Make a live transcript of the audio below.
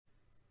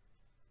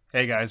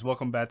Hey guys,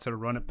 welcome back to the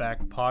Run It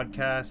Back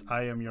podcast.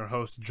 I am your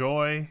host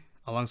Joy.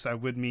 Alongside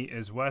with me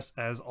is Wes,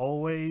 as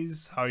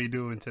always. How are you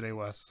doing today,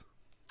 Wes?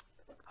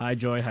 Hi,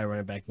 Joy. Hi,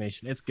 Running Back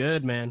Nation. It's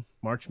good, man.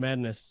 March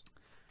Madness.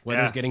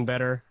 Weather's Yeah, getting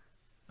better.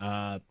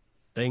 Uh,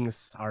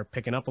 things are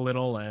picking up a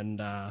little,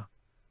 and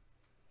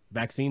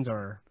vaccines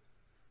are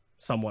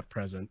somewhat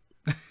present.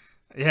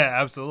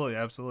 yeah, absolutely,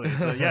 absolutely.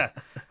 So yeah,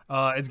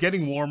 it's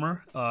getting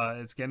warmer.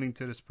 It's getting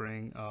to the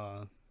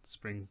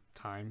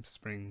springtime,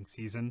 spring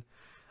season,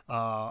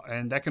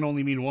 and that can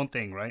only mean one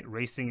thing, right?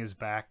 Racing is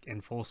back in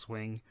full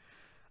swing.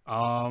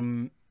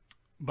 Um,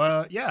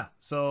 but yeah,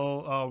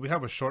 so we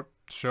have a short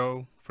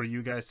show for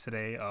you guys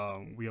today.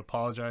 We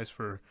apologize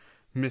for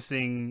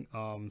missing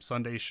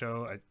Sunday's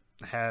show.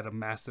 I had a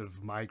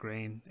massive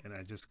migraine and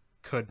I just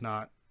could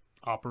not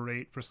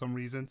operate for some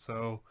reason.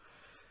 So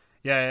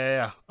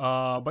yeah.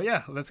 But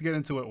yeah, let's get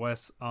into it,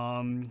 Wes.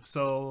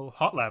 So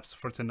hot laps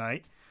for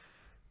tonight.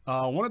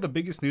 One of the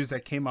biggest news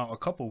that came out a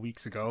couple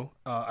weeks ago.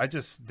 I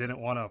just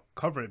didn't want to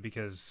cover it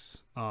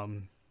because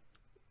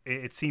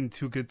it seemed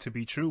too good to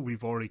be true.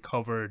 We've already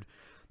covered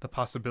the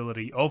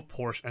possibility of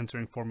Porsche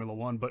entering Formula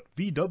One, but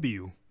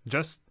VW,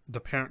 just the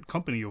parent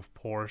company of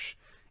Porsche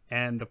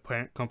and the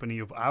parent company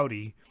of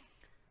Audi,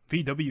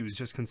 VW is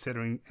just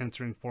considering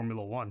entering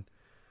Formula One.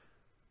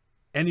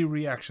 Any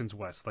reactions,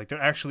 Wes? Like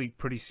they're actually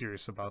pretty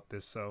serious about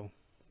this. So,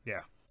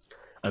 yeah,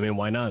 I mean,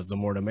 why not? The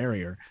more the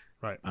merrier.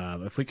 right,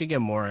 If we could get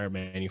more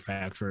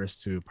manufacturers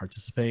to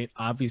participate,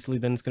 obviously,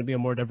 then it's going to be a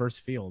more diverse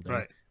field. And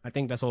right, I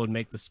think that's what would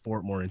make the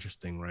sport more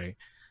interesting, right?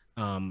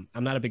 I'm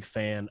not a big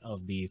fan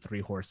of the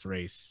three-horse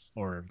race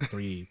or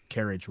three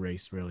carriage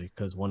race, really,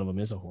 because one of them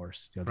is a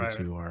horse. The other right.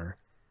 two are,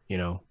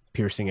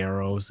 piercing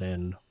arrows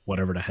and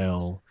whatever the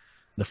hell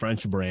the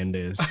French brand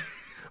is.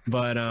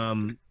 But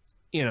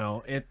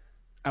it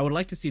I would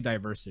like to see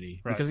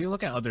diversity Right, because you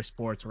look at other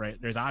sports, right?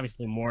 There's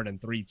obviously more than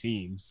three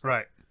teams,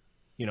 right.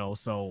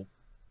 so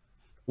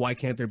why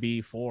can't there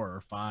be four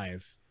or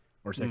five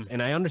or six? Mm,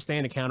 And I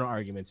understand the counter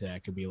argument to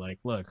that could be like,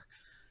 look,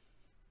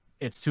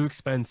 it's too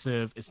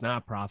expensive, it's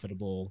not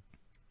profitable.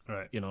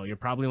 right, You're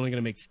probably only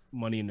going to make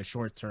money in the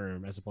short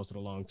term as opposed to the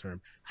long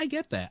term. I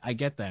get that. I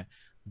get that.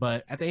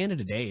 But at the end of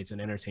the day, it's an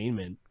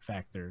entertainment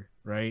factor,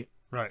 right?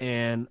 right.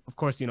 And of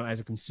course, as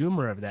a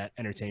consumer of that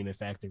entertainment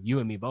factor, you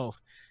and me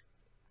both,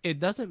 it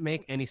doesn't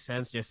make any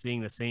sense just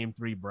seeing the same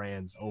three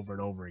brands over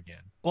and over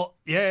again. Well,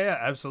 yeah,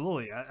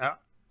 absolutely.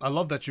 I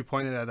love that you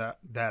pointed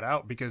that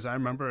out because I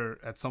remember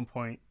at some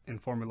point in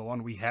Formula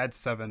One we had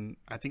seven.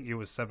 I think it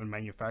was seven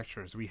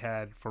manufacturers. We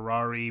had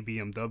Ferrari,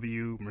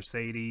 BMW,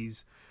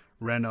 Mercedes,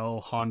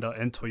 Renault, Honda,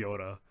 and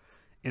Toyota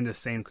in the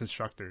same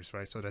constructors,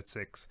 right? So that's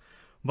six.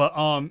 But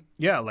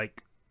yeah,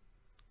 like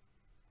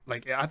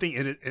I think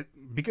it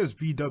because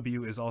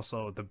VW is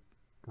also the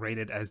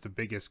rated as the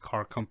biggest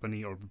car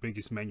company or the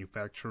biggest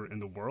manufacturer in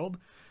the world.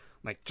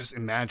 Like just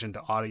imagine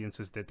the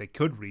audiences that they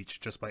could reach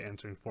just by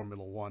entering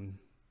Formula One,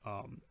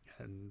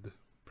 and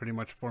pretty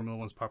much Formula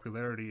One's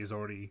popularity is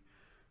already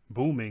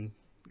booming.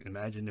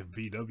 Imagine if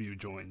VW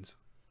joins.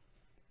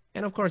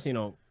 And of course,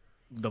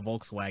 the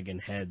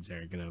Volkswagen heads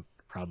are going to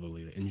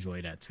probably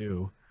enjoy that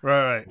too,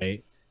 Right,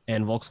 right?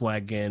 And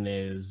Volkswagen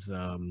is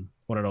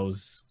one of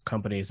those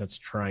companies that's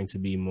trying to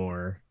be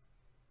more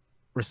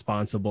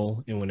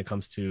responsible when it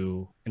comes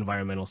to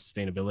environmental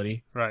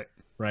sustainability, right,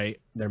 right?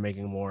 They're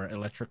making more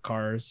electric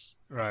cars.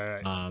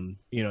 right.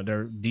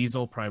 They're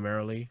diesel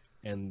primarily,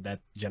 and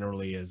that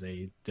generally is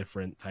a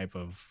different type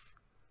of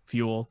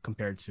fuel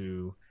compared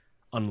to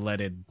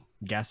unleaded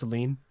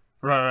gasoline,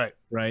 Right.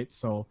 right?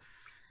 So,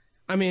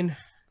 I mean,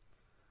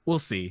 we'll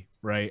see,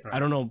 right? Right. I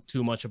don't know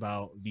too much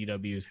about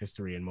VW's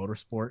history in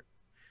motorsport,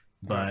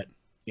 Right. but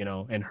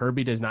and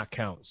Herbie does not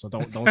count, so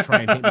don't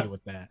try and hit me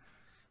with that.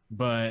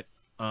 But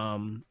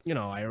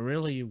I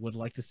really would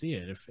like to see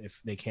it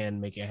if they can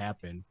make it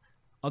happen.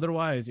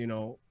 Otherwise,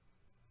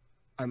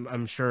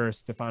 I'm sure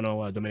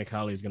Stefano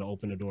Domenicali is going to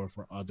open the door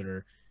for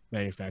other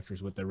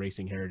manufacturers with the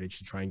racing heritage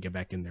to try and get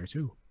back in there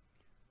too.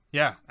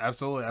 Yeah,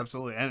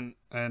 absolutely.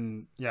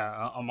 And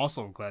yeah, I'm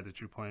also glad that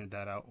you pointed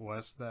that out,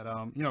 Wes. That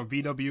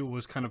VW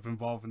was kind of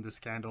involved in the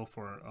scandal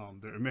for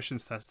their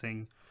emissions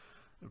testing.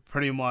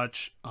 Pretty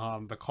much,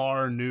 the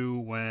car knew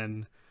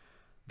when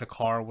the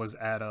car was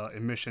at a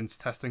emissions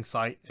testing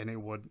site and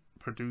it would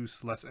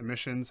produce less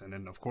emissions, and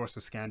then of course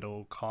the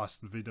scandal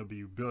cost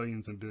VW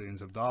billions and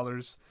billions of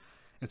dollars.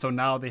 And so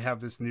now they have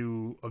this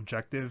new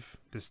objective,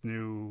 this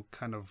new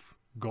kind of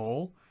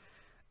goal,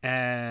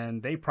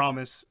 and they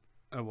promise,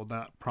 well,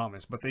 not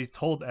promise, but they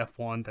told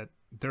F1 that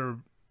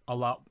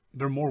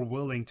they're more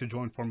willing to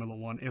join Formula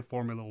One if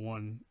Formula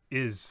One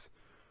is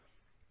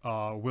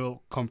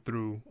will come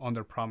through on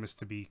their promise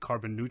to be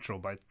carbon neutral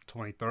by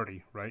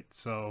 2030, right?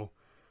 So,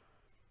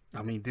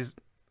 I mean,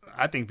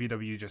 I think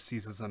VW just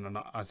sees this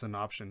as an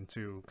option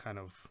to kind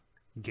of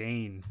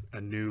gain a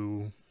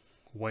new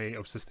way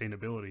of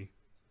sustainability.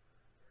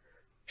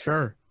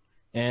 Sure.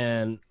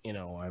 And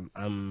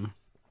I'm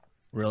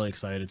really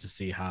excited to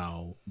see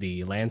how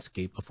the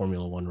landscape of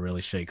Formula One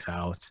really shakes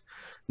out.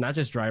 Not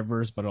just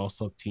drivers, but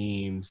also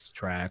teams,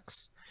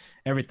 tracks,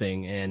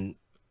 everything. And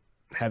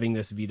having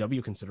this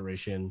VW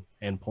consideration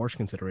and Porsche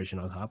consideration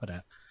on top of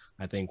that,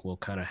 I think will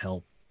kind of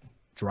help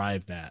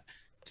drive that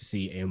to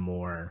see a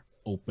more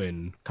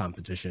open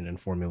competition in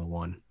Formula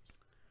One.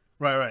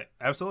 Right,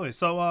 absolutely.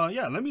 So,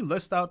 yeah, let me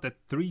list out the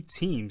three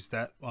teams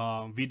that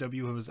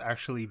VW has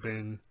actually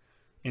been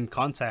in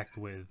contact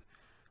with,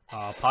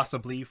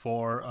 possibly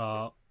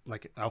for,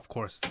 like, of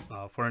course,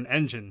 for an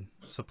engine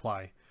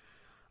supply.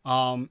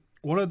 One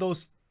of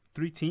those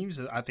three teams,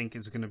 I think,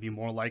 is going to be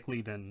more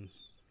likely than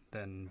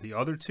the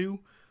other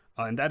two,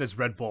 and that is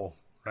Red Bull,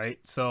 right?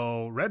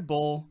 So, Red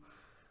Bull,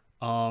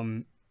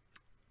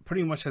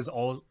 pretty much has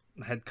all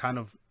had kind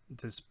of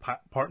this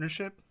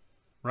partnership,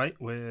 right,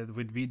 with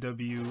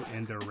VW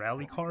and their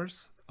rally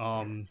cars.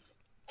 And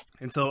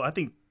so I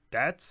think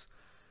that's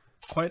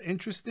quite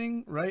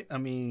interesting, right? I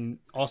mean,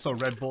 also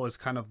Red Bull is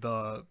kind of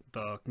the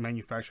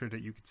manufacturer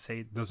that you could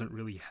say doesn't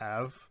really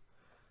have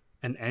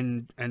an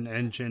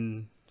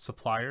engine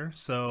supplier.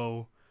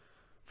 So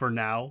for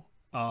now,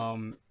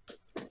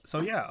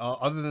 so yeah.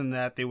 Other than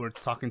that, they were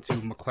talking to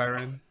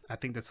McLaren. I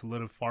think that's a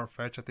little far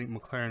fetched. I think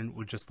McLaren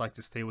would just like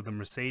to stay with the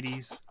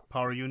Mercedes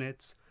power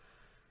units.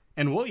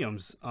 And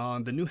Williams,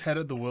 the new head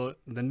of the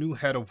new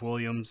head of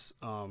Williams,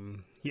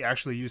 he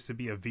actually used to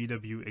be a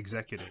VW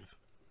executive.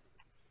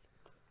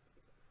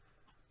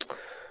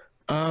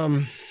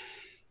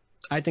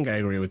 I think I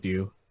agree with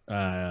you,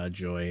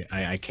 Joy.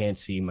 I can't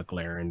see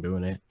McLaren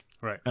doing it.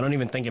 Right. I don't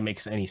even think it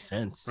makes any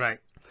sense. Right.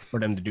 For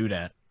them to do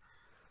that.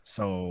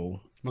 So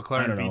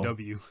McLaren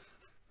VW.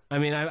 I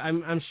mean,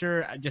 I'm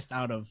sure just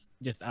out of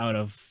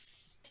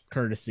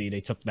courtesy they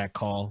took that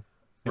call.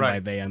 And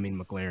right. By they, I mean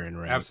McLaren,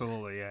 right?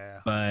 Absolutely,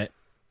 yeah. But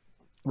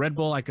Red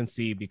Bull, I can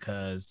see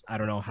because I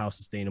don't know how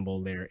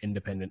sustainable their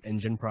independent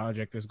engine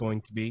project is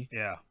going to be.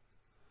 Yeah.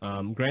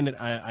 Granted,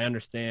 I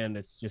understand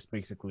it's just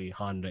basically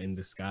Honda in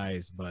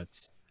disguise, but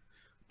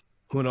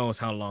who knows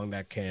how long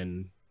that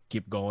can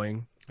keep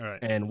going. All right.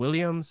 And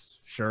Williams,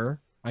 sure,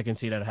 I can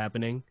see that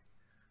happening.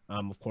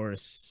 Of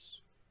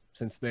course,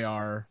 since they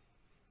are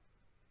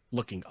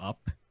looking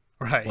up,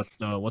 right? What's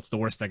the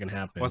worst that can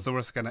happen? What's the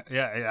worst gonna?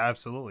 Yeah,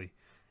 absolutely.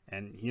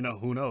 And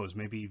who knows?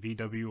 Maybe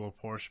VW or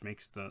Porsche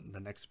makes the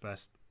next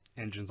best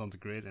engines on the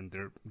grid, and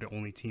they're the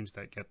only teams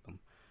that get them.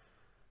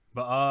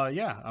 But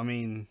yeah, I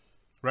mean,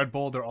 Red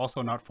Bull, they're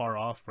also not far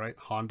off, right?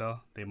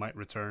 Honda, they might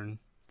return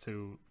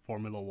to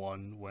Formula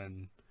One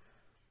when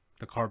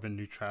the carbon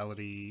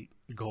neutrality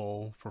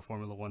goal for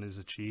Formula One is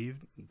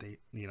achieved. They,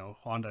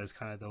 Honda is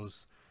kind of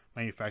those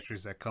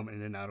manufacturers that come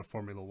in and out of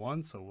Formula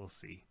One, so we'll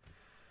see.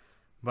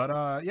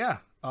 But yeah,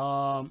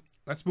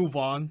 let's move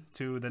on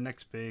to the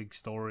next big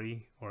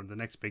story, or the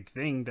next big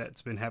thing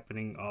that's been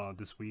happening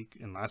this week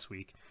and last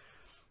week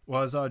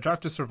was Drive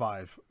to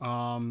Survive.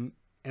 And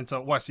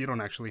so, Wes, you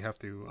don't actually have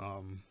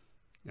to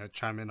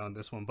chime in on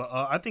this one, but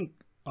I think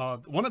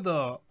one of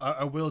the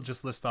I will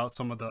just list out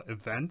some of the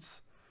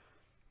events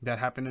that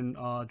happened in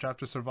Drive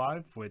to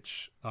Survive,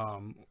 which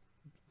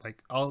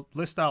like I'll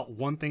list out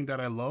one thing that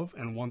I love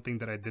and one thing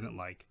that I didn't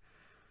like.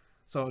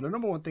 So the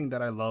number one thing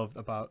that I loved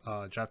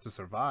about Drive to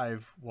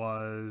Survive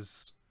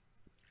was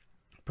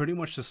pretty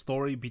much the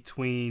story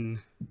between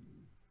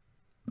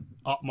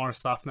Otmar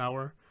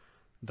Szafnauer,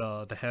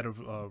 the head of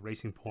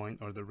Racing Point,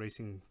 or the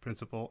racing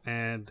principal,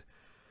 and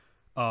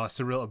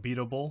Cyril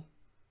Abiteboul,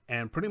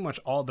 and pretty much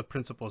all the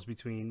principals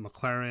between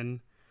McLaren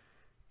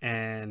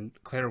and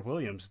Claire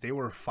Williams. They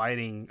were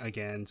fighting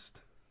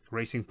against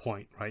Racing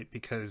Point, right?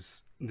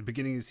 Because in the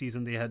beginning of the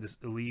season, they had this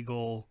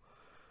illegal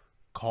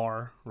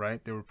car,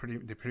 right? They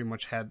pretty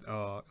much had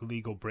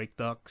illegal brake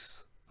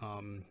ducts,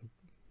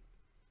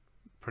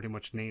 pretty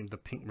much named the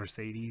pink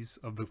Mercedes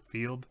of the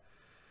field.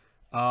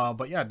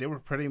 But yeah, they were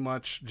pretty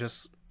much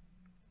just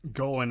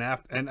going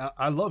after, and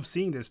I love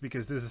seeing this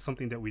because this is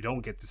something that we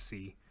don't get to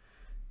see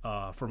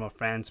from a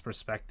fan's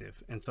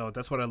perspective. And so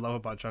that's what I love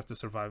about Drive to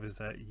Survive, is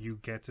that you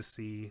get to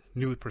see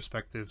new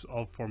perspectives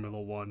of Formula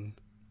One.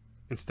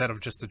 Instead of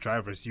just the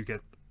drivers, you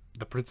get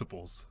the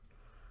principals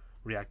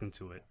reacting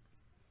to it.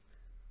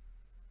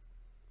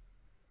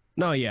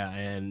 No, yeah,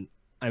 and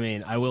I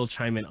mean, I will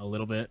chime in a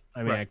little bit. I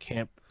mean, right. I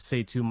can't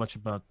say too much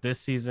about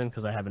this season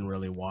because I haven't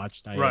really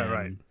watched.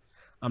 Right.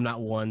 I'm not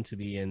one to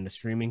be in the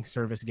streaming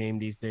service game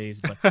these days,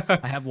 but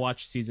I have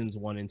watched seasons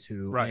 1 and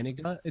 2, right.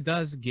 and it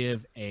does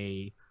give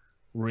a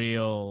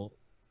real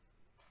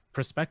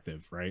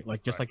perspective, right?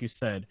 Like just like you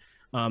said,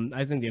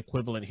 I think the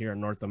equivalent here in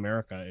North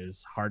America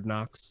is Hard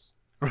Knocks.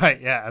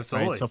 Right. Yeah.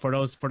 Absolutely. Right? So for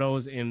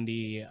those in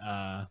the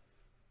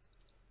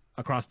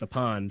across the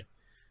pond,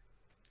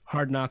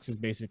 Hard Knocks is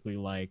basically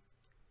like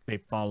they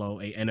follow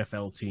a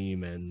NFL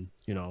team, and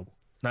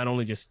not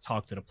only just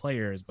talk to the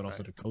players, but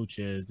also the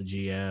coaches, the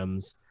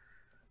GMs,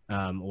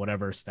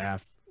 whatever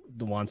staff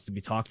wants to be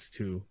talked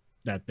to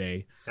that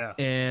day. Yeah.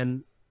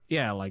 And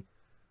yeah, like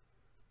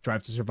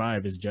Drive to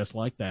Survive is just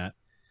like that.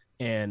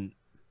 And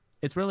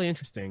it's really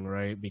interesting,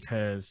 right?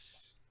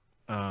 Because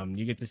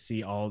you get to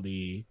see all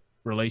the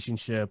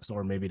relationships,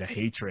 or maybe the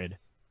hatred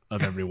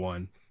of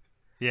everyone.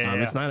 Yeah.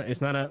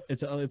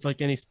 It's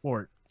like any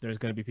sport. There's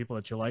going to be people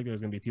that you like,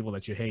 there's going to be people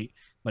that you hate,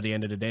 but at the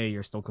end of the day,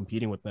 you're still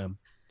competing with them.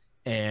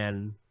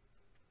 And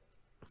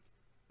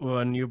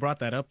when you brought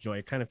that up, Joy,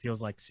 it kind of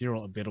feels like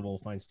Cyril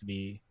Abitable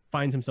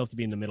finds himself to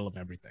be in the middle of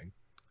everything,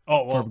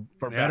 Oh for well,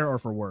 for yeah, better or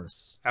for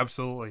worse.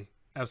 absolutely,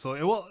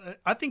 absolutely. Well,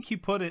 I think he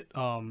put it.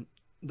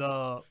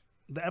 The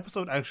the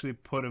episode actually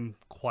put him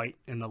quite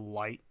in a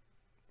light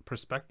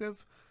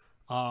perspective.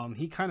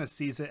 He kind of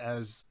sees it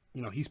as,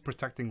 he's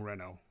protecting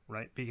Renault,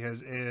 right?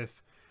 Because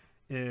if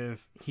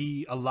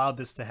he allowed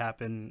this to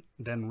happen,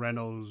 then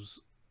Renault's,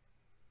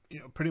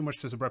 pretty much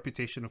just a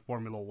reputation of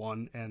Formula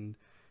One, and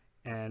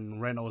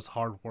Renault's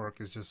hard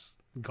work is just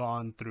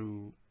gone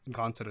to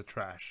the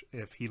trash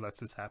if he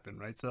lets this happen,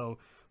 right? So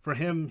for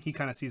him, he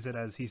kind of sees it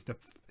as he's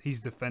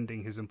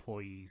defending his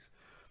employees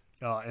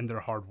and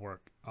their hard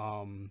work.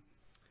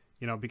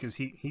 Because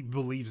he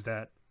believes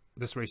that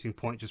this Racing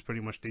Point just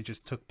pretty much they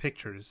just took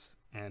pictures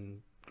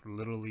and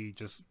literally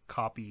just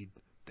copied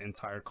the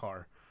entire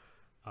car,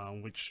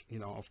 which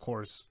of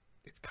course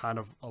it's kind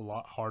of a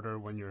lot harder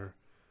when you're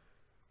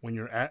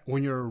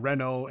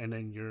Renault, and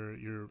then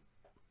you're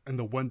in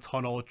the wind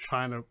tunnel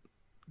trying to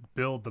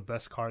build the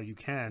best car you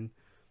can,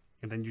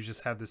 and then you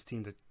just have this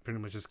team that pretty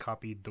much just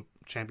copied the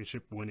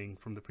championship winning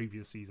from the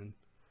previous season.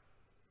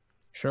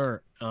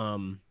 Sure.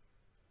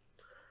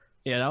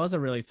 Yeah, that was a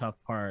really tough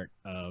part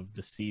of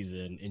the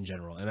season in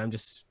general. And I'm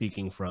just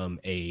speaking from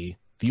a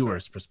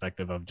viewer's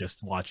perspective of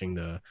just watching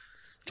the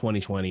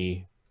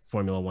 2020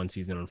 Formula One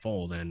season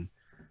unfold. And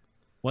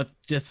what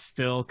just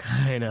still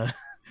kind of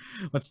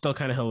what's still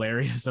kind of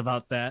hilarious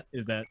about that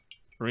is that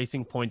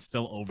Racing Point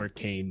still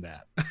overcame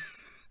that.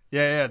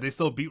 Yeah, they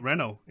still beat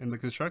Renault in the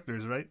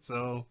constructors, right?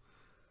 So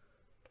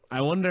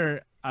I want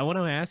to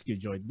ask you,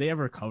 Joy, did they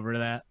ever cover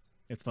that?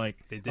 It's like,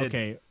 they did.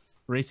 Okay,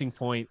 Racing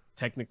Point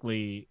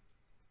technically,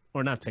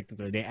 or not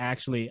technically, they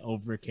actually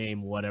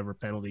overcame whatever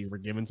penalties were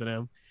given to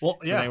them. Well,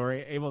 So yeah, they were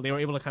able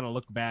to kind of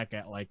look back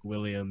at like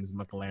Williams,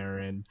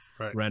 McLaren,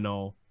 right.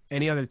 Renault,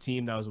 any other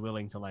team that was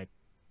willing to like,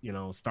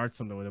 start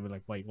something with them.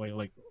 Like, wait,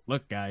 like,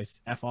 look,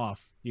 guys, F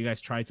off. You guys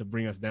tried to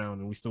bring us down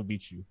and we still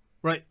beat you.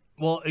 Right.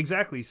 Well,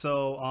 exactly.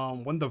 So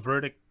when the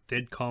verdict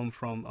did come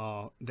from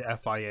the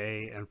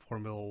FIA and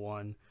Formula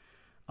One,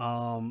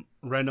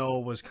 Renault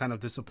was kind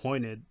of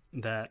disappointed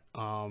that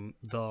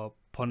the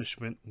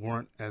punishment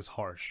weren't as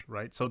harsh,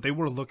 right? So they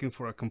were looking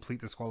for a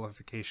complete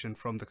disqualification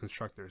from the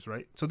constructors,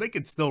 right? So they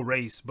could still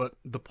race, but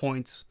the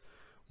points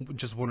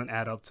just wouldn't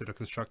add up to the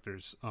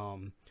constructors.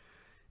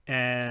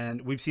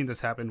 And we've seen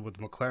this happen with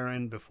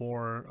McLaren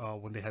before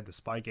when they had the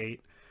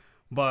Spygate.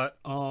 But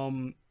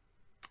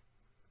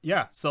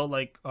yeah, so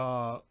like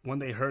when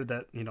they heard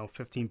that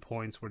 15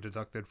 points were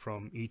deducted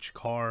from each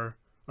car,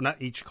 or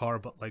not each car,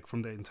 but like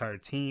from the entire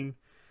team,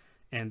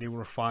 and they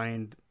were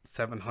fined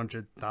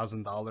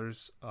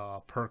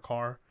 $700,000 per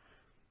car.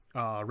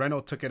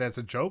 Renault took it as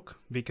a joke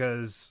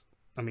because,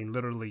 I mean,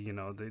 literally,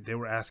 they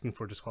were asking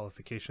for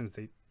disqualifications.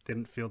 They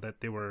didn't feel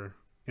that they were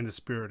in the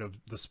spirit of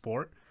the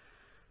sport.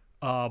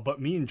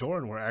 But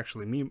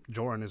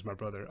Joran is my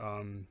brother.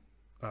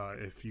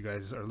 If you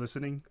guys are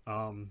listening,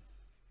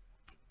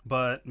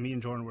 but me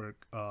and Jordan were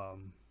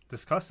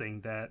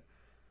discussing that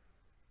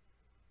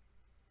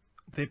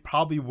they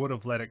probably would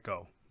have let it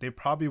go. They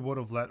probably would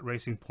have let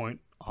Racing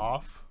Point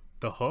off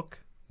the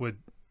hook with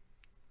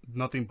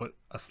nothing but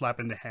a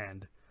slap in the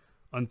hand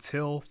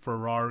until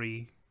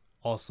Ferrari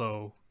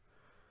also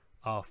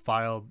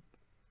filed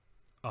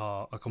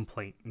a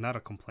complaint. Not a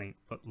complaint,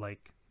 but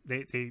like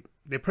they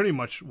pretty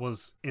much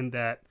was in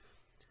that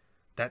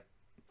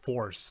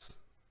force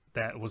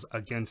that was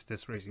against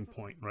this Racing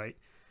Point, right?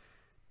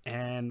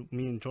 And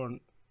me and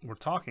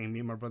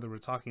my brother were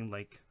talking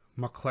like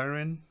when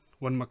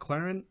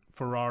McLaren,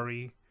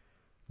 Ferrari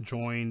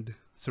joined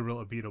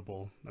Cyril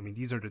Abitable. I mean,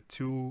 these are the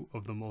two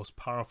of the most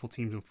powerful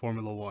teams in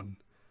Formula One.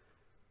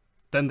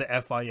 Then the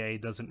FIA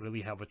doesn't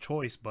really have a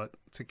choice but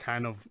to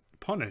kind of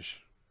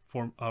punish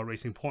for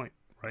Racing Point,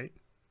 right?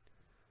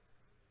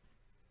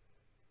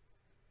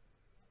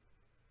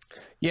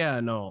 Yeah,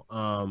 no.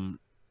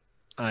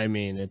 I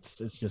mean, it's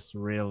just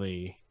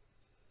really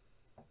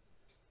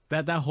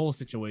that whole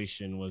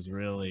situation was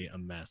really a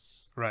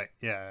mess. Right.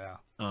 Yeah.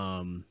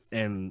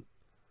 And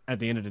at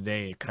the end of the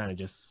day, it kind of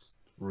just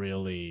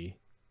really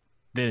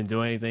didn't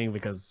do anything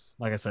because,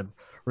 like I said,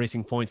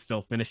 Racing Point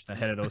still finished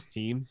ahead of those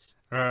teams.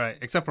 All right,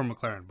 except for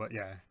McLaren, but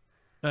yeah.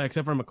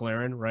 Except for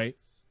McLaren, right?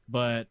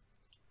 But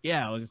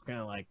yeah, I was just kind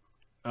of like,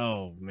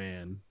 oh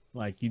man,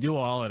 like you do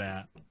all of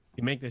that,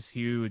 you make this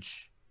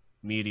huge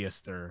media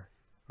stir,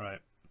 right?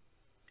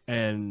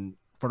 And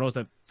for those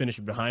that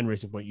finished behind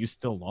Racing Point, you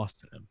still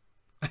lost to them.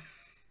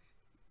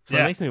 So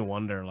It makes me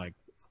wonder, like,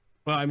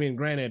 well, I mean,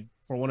 granted,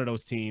 for one of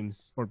those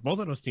teams, or both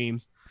of those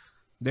teams,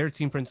 their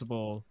team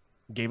principal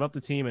gave up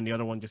the team and the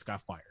other one just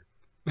got fired.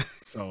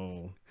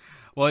 So,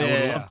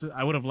 well,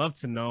 I would have loved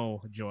to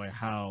know, Joy,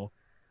 how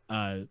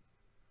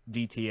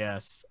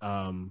DTS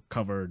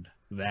covered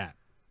that.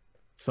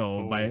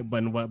 So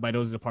by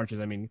those departures,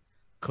 I mean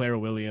Claire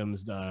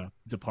Williams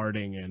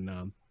departing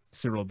and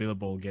Cyril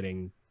Abitable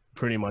getting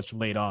pretty much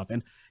laid off.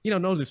 And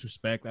no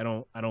disrespect, I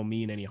don't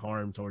mean any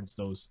harm towards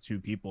those two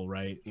people,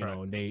 right? You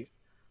know,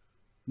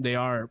 they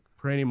are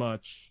pretty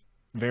much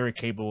very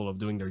capable of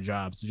doing their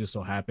jobs. It just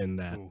so happened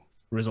that Ooh.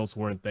 results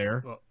weren't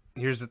there. Well,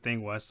 here's the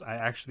thing, Wes. I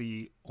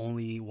actually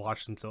only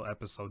watched until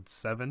episode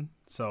 7,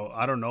 so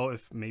I don't know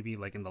if maybe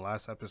like in the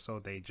last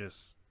episode they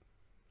just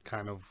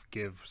kind of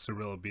give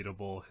Cyril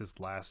Beatable his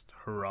last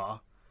hurrah,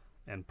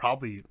 and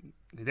probably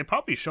they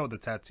probably showed the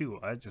tattoo.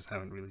 I just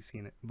haven't really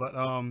seen it, but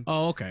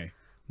Oh, okay.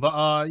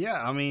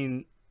 yeah. I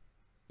mean,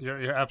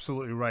 you're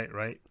absolutely right,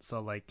 right?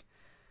 So like,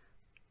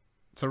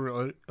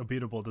 Cyril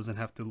Beatable doesn't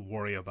have to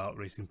worry about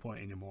Racing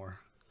Point anymore,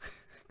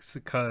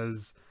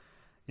 because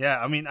yeah,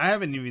 I mean, I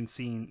haven't even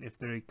seen if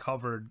they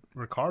covered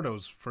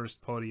Ricardo's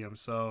first podium,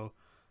 so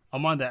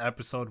I'm on that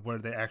episode where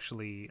they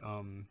actually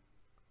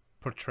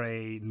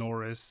portray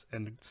Norris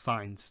and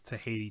Sainz to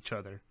hate each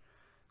other.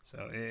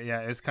 So yeah,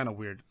 it's kind of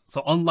weird.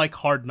 So unlike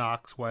Hard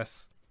Knocks,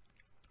 Wes,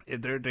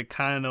 they're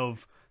kind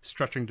of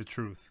stretching the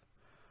truth.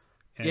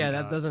 And, Yeah,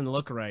 that doesn't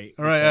look right.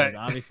 Right, Because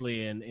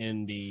obviously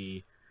in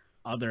the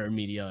other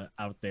media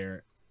out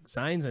there,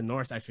 Sainz and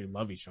Norris actually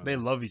love each other. they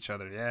love each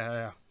other. Yeah,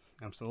 yeah,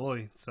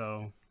 absolutely.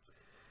 So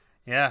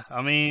yeah,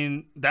 I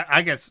mean that.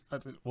 I guess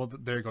well,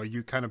 there you go.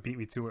 You kind of beat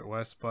me to it,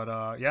 Wes.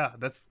 But yeah,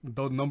 that's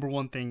the number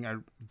one thing I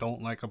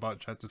don't like about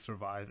Drive to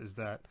Survive is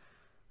that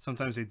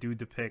sometimes they do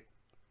depict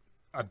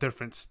a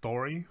different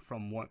story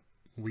from what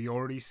we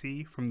already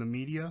see from the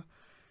media.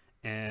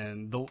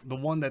 And the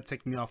one that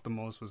ticked me off the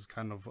most was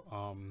kind of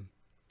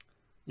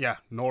yeah,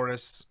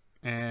 Norris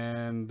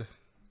and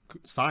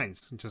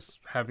Sainz just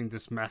having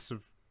this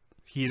massive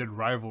heated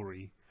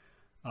rivalry.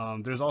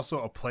 There's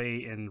also a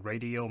play in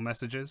radio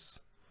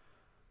messages.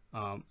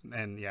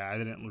 And yeah, I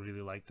didn't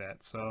really like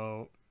that.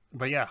 So,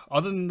 but yeah,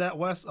 other than that,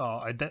 Wes,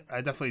 I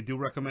definitely do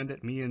recommend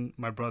it. Me and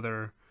my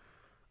brother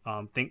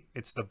think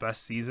it's the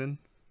best season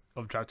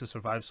of Drive to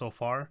Survive so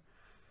far.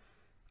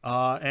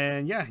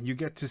 And yeah, you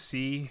get to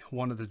see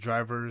one of the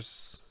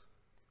drivers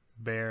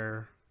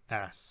bare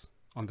ass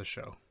on the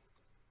show.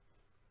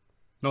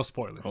 No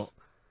spoilers.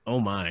 Oh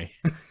my.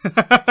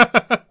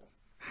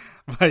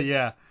 But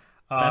yeah,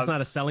 That's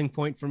not a selling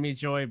point for me,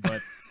 Joy,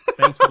 but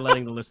thanks for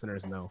letting the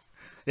listeners know.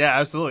 yeah,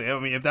 absolutely. I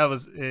mean,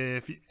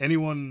 if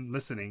anyone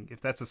listening, if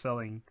that's a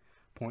selling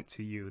point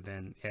to you,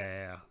 then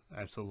yeah,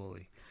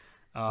 absolutely.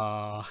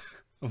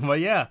 But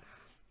yeah,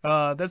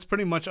 that's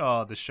pretty much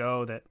the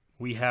show that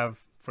we have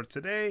for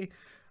today.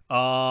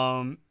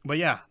 But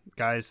yeah,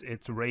 guys,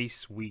 it's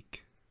race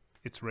week.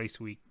 It's race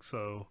week.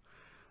 So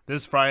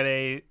this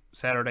Friday,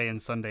 Saturday,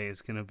 and Sunday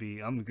is gonna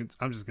be. I'm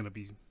just gonna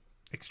be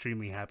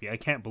extremely happy. I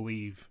can't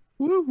believe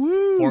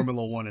Woo-woo.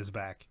 Formula One is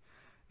back.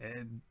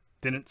 It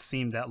didn't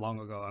seem that long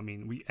ago. I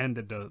mean, we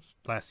ended the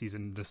last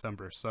season in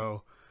December,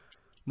 so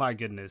my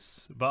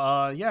goodness.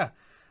 But yeah,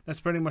 that's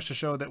pretty much the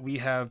show that we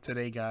have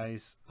today,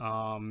 guys.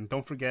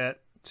 Don't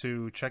forget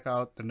to check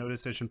out the No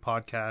Decision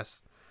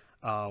podcast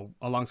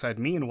alongside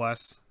me and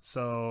Wes.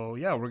 So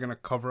yeah, we're gonna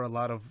cover a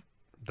lot of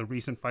the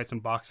recent fights in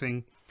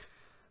boxing,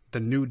 the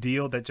new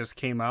deal that just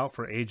came out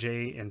for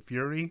AJ and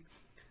Fury.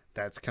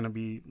 That's gonna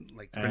be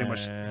like pretty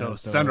much the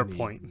center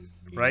point,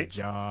 right?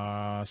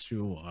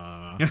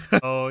 Joshua.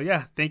 So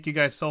yeah, thank you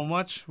guys so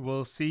much.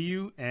 We'll see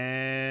you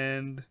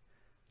and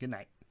good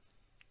night.